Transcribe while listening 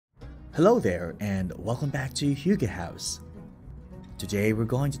Hello there and welcome back to Hugo House. Today we're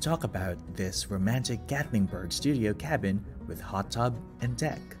going to talk about this romantic Gatlinburg studio cabin with hot tub and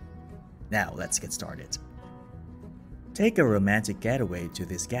deck. Now let's get started. Take a romantic getaway to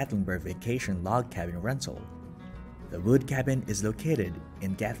this Gatlinburg vacation log cabin rental. The wood cabin is located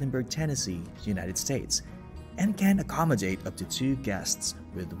in Gatlinburg, Tennessee, United States, and can accommodate up to 2 guests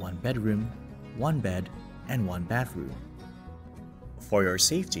with 1 bedroom, 1 bed, and 1 bathroom. For your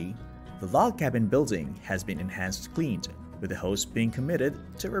safety, the log cabin building has been enhanced cleaned, with the host being committed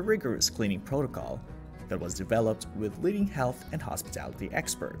to a rigorous cleaning protocol that was developed with leading health and hospitality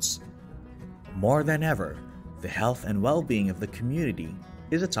experts. More than ever, the health and well-being of the community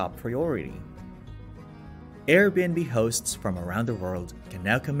is a top priority. Airbnb hosts from around the world can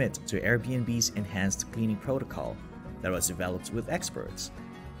now commit to Airbnb's enhanced cleaning protocol that was developed with experts